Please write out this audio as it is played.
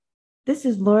This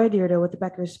is Laura Dyrda with the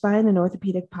Becker Spine and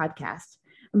Orthopedic Podcast.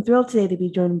 I'm thrilled today to be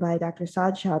joined by Dr.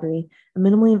 Saad Chowdhury, a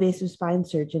minimally invasive spine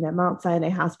surgeon at Mount Sinai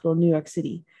Hospital in New York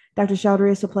City. Dr.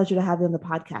 Chowdhury, it's a pleasure to have you on the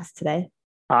podcast today.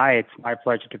 Hi, it's my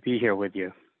pleasure to be here with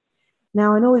you.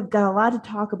 Now, I know we've got a lot to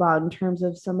talk about in terms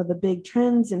of some of the big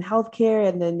trends in healthcare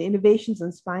and then innovations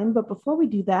in spine, but before we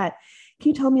do that,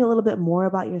 can you tell me a little bit more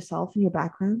about yourself and your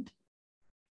background?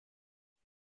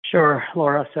 Sure,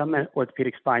 Laura. So I'm an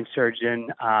orthopedic spine surgeon,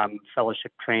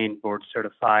 fellowship trained, board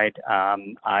certified.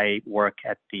 I work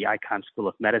at the Icahn School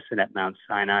of Medicine at Mount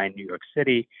Sinai in New York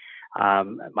City.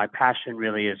 My passion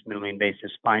really is minimally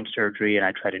invasive spine surgery, and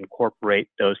I try to incorporate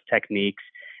those techniques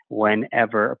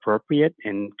whenever appropriate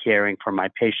in caring for my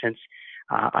patients.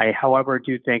 I, however,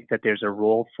 do think that there's a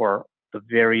role for the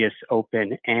various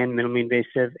open and minimally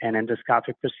invasive and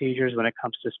endoscopic procedures when it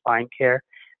comes to spine care.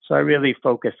 So I really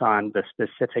focus on the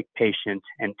specific patient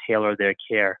and tailor their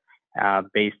care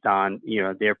based on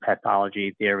their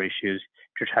pathology, their issues,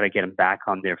 to try to get them back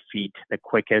on their feet the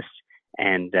quickest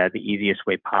and the easiest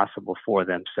way possible for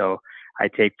them. So I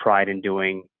take pride in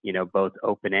doing both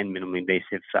open and minimally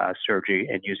invasive surgery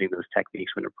and using those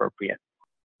techniques when appropriate.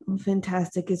 Well,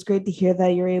 fantastic. It's great to hear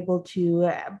that you're able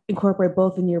to incorporate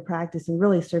both in your practice and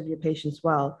really serve your patients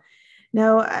well.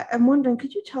 Now, I'm wondering,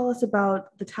 could you tell us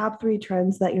about the top three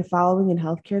trends that you're following in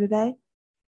healthcare today?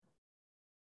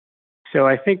 So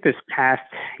I think this past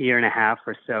year and a half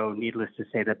or so, needless to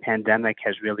say, the pandemic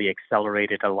has really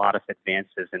accelerated a lot of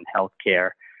advances in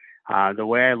healthcare. The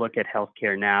way I look at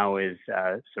healthcare now is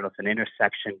sort of an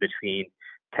intersection between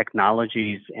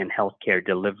technologies and healthcare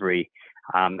delivery.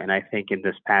 And I think in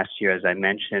this past year, as I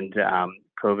mentioned,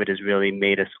 COVID has really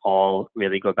made us all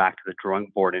really go back to the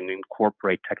drawing board and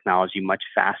incorporate technology much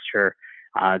faster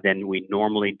than we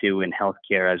normally do in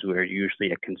healthcare, as we're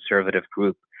usually a conservative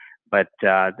group. But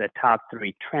the top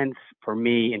three trends for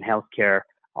me in healthcare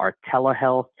are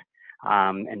telehealth,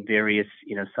 and various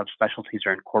subspecialties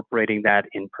are incorporating that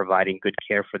in providing good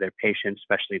care for their patients,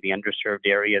 especially the underserved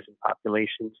areas and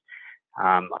populations.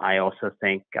 I also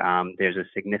think there's a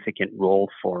significant role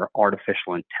for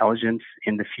artificial intelligence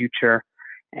in the future.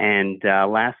 And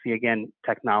lastly, again,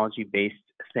 technology-based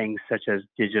things such as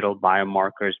digital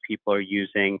biomarkers. People are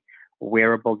using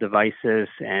wearable devices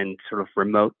and sort of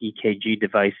remote EKG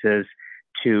devices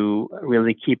to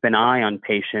really keep an eye on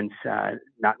patients,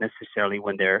 not necessarily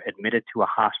when they're admitted to a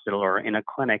hospital or in a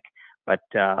clinic, but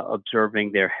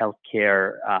observing their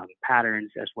healthcare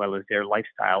patterns as well as their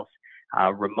lifestyles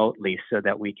remotely so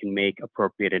that we can make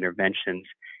appropriate interventions.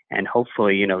 And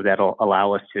hopefully, that'll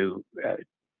allow us to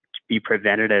be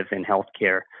preventative in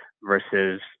healthcare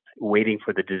versus waiting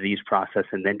for the disease process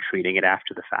and then treating it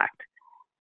after the fact.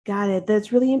 Got it.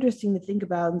 That's really interesting to think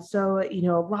about. And so,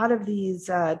 a lot of these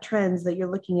trends that you're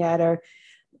looking at are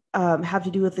have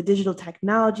to do with the digital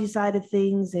technology side of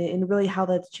things and really how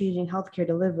that's changing healthcare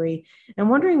delivery. I'm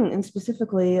wondering, and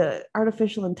specifically,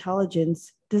 artificial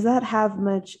intelligence, does that have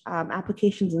much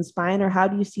applications in spine, or how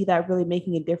do you see that really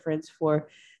making a difference for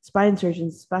spine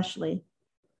surgeons, especially?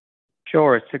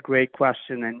 Sure, it's a great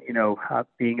question. And,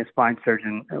 being a spine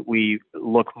surgeon, we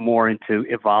look more into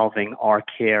evolving our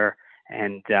care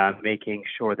and making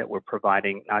sure that we're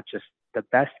providing not just the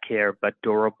best care, but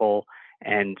durable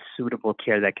and suitable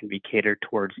care that can be catered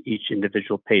towards each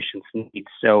individual patient's needs.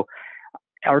 So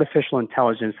artificial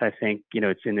intelligence, I think,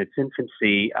 it's in its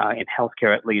infancy in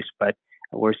healthcare at least, but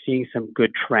we're seeing some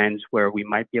good trends where we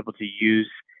might be able to use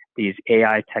these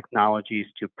AI technologies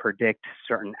to predict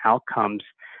certain outcomes,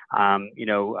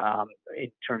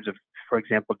 in terms of, for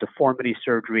example, deformity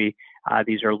surgery.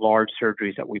 These are large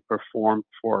surgeries that we perform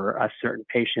for certain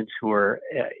patients who are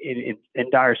in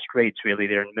dire straits, really.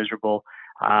 They're in miserable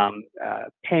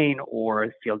pain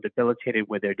or feel debilitated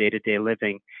with their day-to-day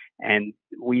living. And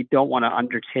we don't want to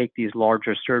undertake these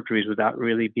larger surgeries without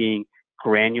really being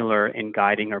granular in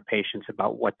guiding our patients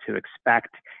about what to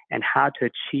expect and how to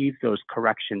achieve those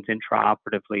corrections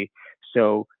intraoperatively.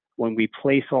 So when we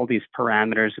place all these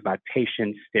parameters about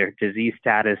patients, their disease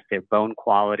status, their bone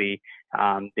quality,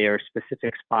 their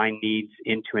specific spine needs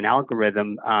into an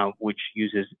algorithm which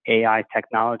uses AI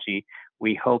technology,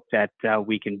 we hope that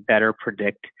we can better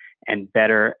predict and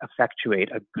better effectuate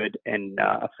a good and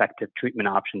effective treatment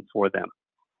option for them.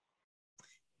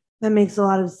 That makes a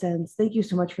lot of sense. Thank you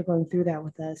so much for going through that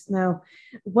with us. Now,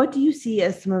 what do you see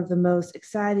as some of the most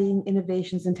exciting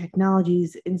innovations and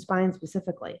technologies in spine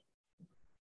specifically?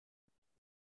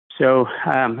 So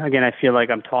again, I feel like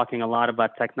I'm talking a lot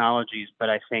about technologies, but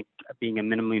I think being a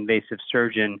minimally invasive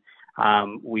surgeon,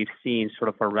 we've seen sort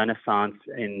of a renaissance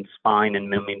in spine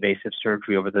and minimally invasive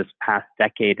surgery over this past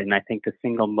decade. And I think the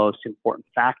single most important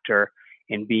factor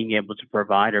in being able to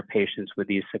provide our patients with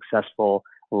these successful,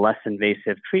 less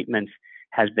invasive treatments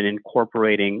has been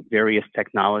incorporating various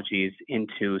technologies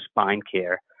into spine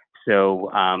care. So,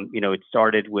 it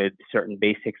started with certain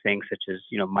basic things such as,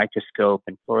 microscope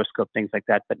and fluoroscope, things like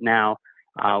that. But now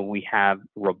we have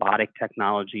robotic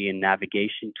technology and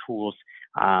navigation tools.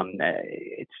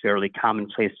 It's fairly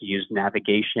commonplace to use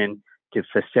navigation to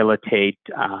facilitate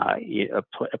a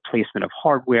placement of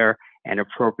hardware and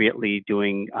appropriately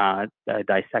doing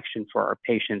dissection for our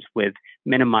patients with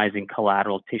minimizing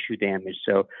collateral tissue damage.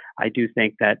 So I do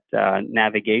think that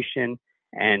navigation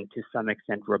and to some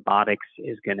extent robotics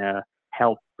is going to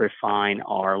help refine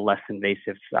our less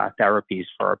invasive therapies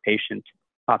for our patient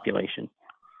population.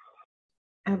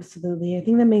 Absolutely. I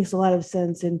think that makes a lot of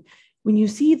sense. And when you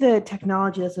see the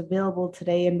technology that's available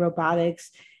today in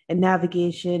robotics and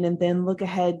navigation, and then look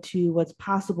ahead to what's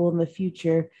possible in the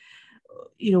future,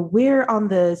 where on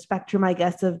the spectrum, I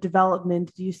guess, of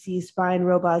development do you see spine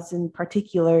robots in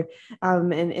particular,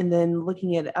 and then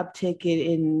looking at uptick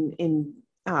in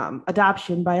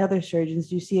adoption by other surgeons?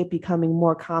 Do you see it becoming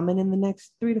more common in the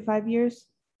next 3 to 5 years?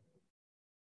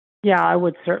 Yeah, I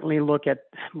would certainly look at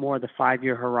more the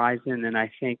 5-year horizon, and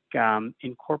I think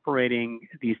incorporating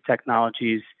these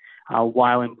technologies,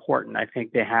 while important, I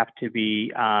think they have to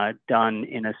be done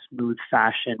in a smooth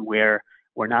fashion where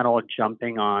we're not all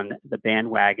jumping on the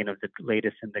bandwagon of the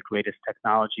latest and the greatest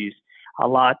technologies. A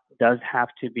lot does have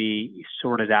to be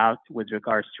sorted out with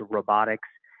regards to robotics.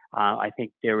 I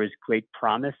think there is great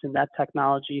promise in that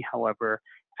technology. However,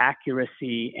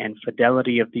 accuracy and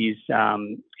fidelity of these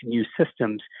new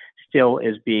systems still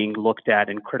is being looked at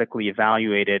and critically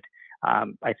evaluated.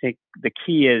 I think the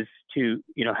key is to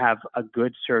have a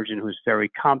good surgeon who's very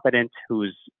competent,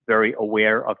 who's very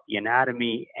aware of the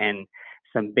anatomy and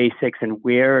some basics and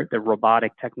where the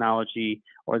robotic technology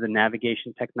or the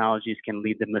navigation technologies can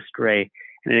lead them astray.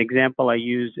 And an example I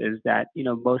use is that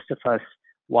most of us,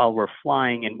 while we're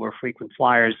flying and we're frequent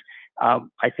flyers,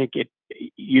 I think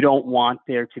you don't want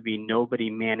there to be nobody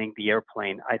manning the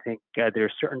airplane. I think there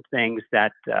are certain things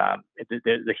that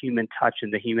the human touch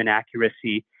and the human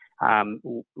accuracy,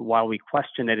 while we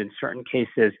question it in certain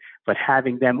cases, but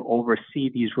having them oversee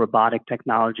these robotic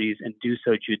technologies and do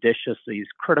so judiciously is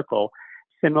critical.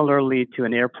 Similarly to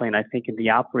an airplane, I think in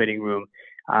the operating room,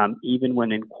 even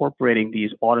when incorporating these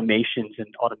automations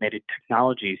and automated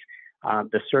technologies,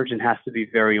 the surgeon has to be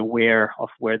very aware of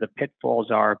where the pitfalls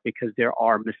are, because there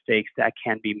are mistakes that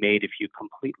can be made if you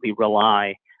completely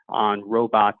rely on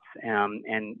robots. And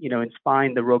in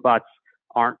spine, the robots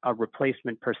aren't a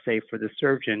replacement per se for the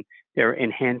surgeon. They're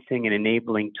enhancing and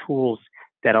enabling tools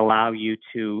that allow you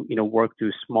to work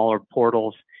through smaller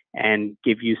portals and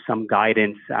give you some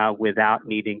guidance without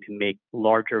needing to make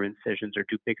larger incisions or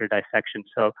do bigger dissections.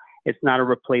 So it's not a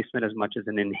replacement as much as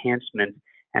an enhancement.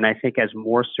 And I think as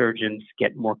more surgeons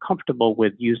get more comfortable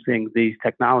with using these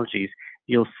technologies,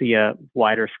 you'll see a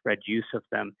wider spread use of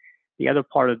them. The other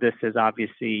part of this is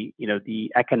obviously, the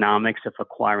economics of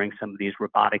acquiring some of these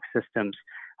robotic systems.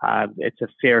 It's a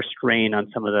fair strain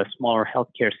on some of the smaller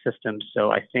healthcare systems.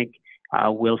 So I think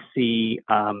we'll see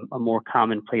a more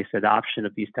commonplace adoption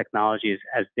of these technologies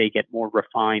as they get more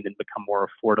refined and become more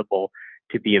affordable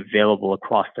to be available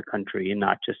across the country and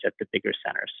not just at the bigger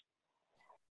centers.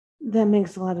 That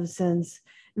makes a lot of sense.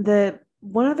 The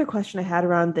one other question I had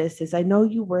around this is, I know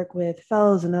you work with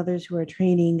fellows and others who are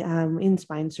training in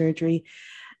spine surgery.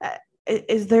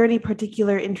 Is there any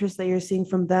particular interest that you're seeing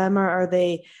from them, or are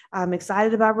they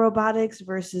excited about robotics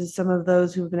versus some of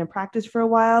those who've been in practice for a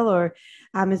while, or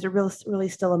is it really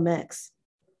still a mix?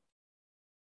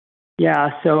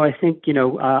 Yeah, so I think,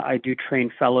 I do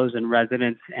train fellows and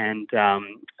residents, and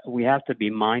we have to be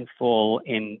mindful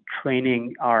in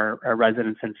training our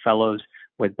residents and fellows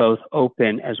with both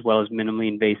open as well as minimally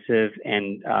invasive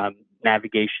and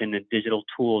navigation and digital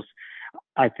tools.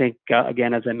 I think,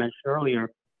 again, as I mentioned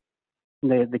earlier,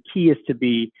 the key is to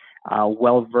be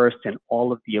well-versed in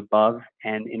all of the above.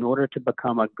 And in order to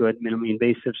become a good minimally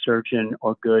invasive surgeon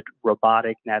or good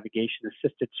robotic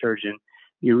navigation-assisted surgeon,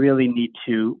 you really need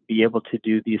to be able to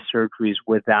do these surgeries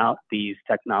without these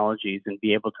technologies and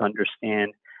be able to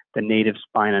understand the native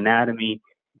spine anatomy,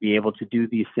 be able to do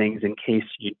these things in case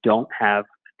you don't have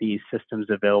these systems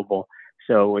available.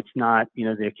 So it's not,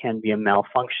 there can be a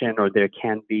malfunction, or there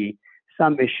can be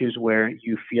some issues where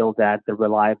you feel that the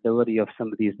reliability of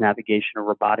some of these navigation or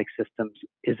robotic systems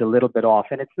is a little bit off.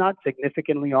 And it's not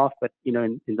significantly off, but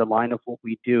in the line of what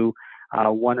we do,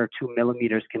 1 or 2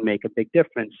 millimeters can make a big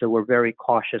difference. So we're very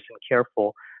cautious and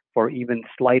careful for even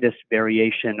slightest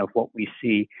variation of what we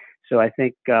see. So I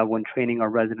think when training our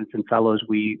residents and fellows,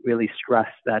 we really stress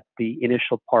that the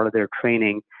initial part of their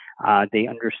training they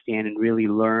understand and really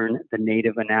learn the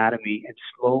native anatomy, and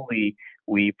slowly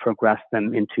we progress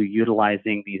them into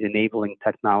utilizing these enabling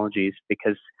technologies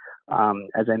because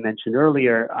as I mentioned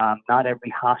earlier, not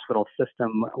every hospital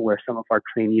system where some of our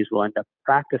trainees will end up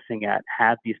practicing at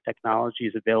have these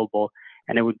technologies available,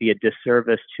 and it would be a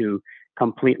disservice to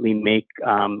completely make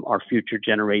our future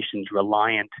generations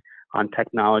reliant on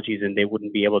technologies, and they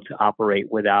wouldn't be able to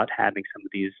operate without having some of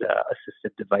these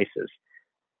assistive devices.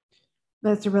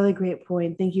 That's a really great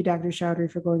point. Thank you, Dr.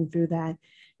 Chowdhury, for going through that.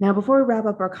 Now, before we wrap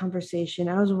up our conversation,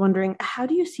 I was wondering, how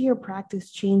do you see your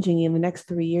practice changing in the next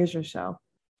 3 years or so?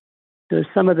 So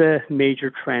some of the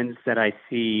major trends that I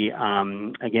see,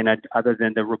 again, other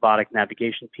than the robotic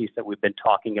navigation piece that we've been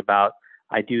talking about,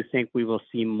 I do think we will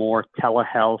see more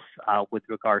telehealth with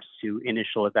regards to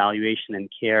initial evaluation and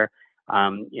care.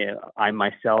 I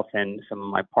myself and some of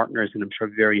my partners, and I'm sure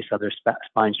various other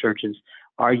spine surgeons,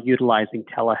 are utilizing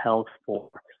telehealth for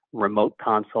remote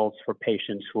consults for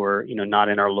patients who are, not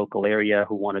in our local area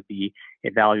who want to be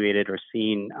evaluated or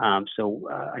seen. So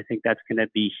I think that's going to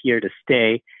be here to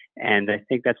stay. And I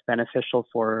think that's beneficial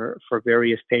for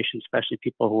various patients, especially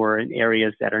people who are in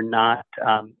areas that are not,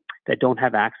 that don't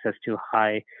have access to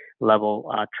high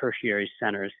level tertiary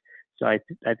centers. So I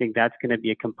think that's going to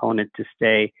be a component to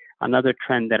stay. Another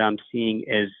trend that I'm seeing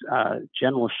is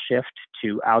general shift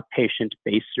to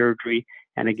outpatient-based surgery.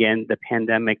 And again, the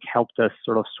pandemic helped us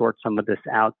sort of sort some of this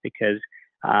out because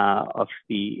of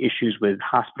the issues with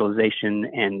hospitalization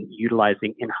and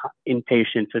utilizing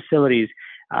inpatient facilities.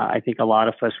 I think a lot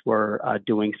of us were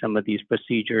doing some of these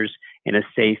procedures in a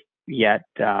safe yet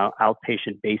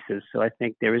outpatient basis. So I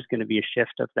think there is going to be a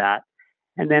shift of that.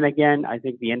 And then again, I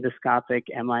think the endoscopic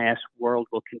MIS world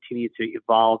will continue to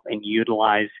evolve and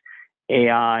utilize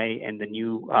AI and the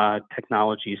new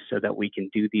technologies so that we can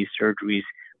do these surgeries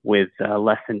with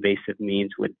less invasive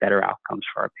means with better outcomes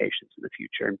for our patients in the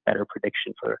future and better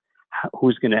prediction for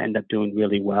who's going to end up doing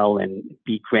really well and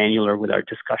be granular with our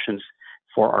discussions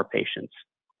for our patients.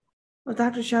 Well,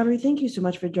 Dr. Chowdhury, thank you so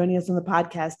much for joining us on the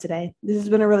podcast today. This has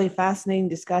been a really fascinating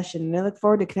discussion, and I look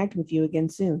forward to connecting with you again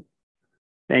soon.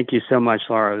 Thank you so much,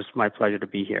 Laura. It was my pleasure to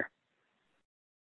be here.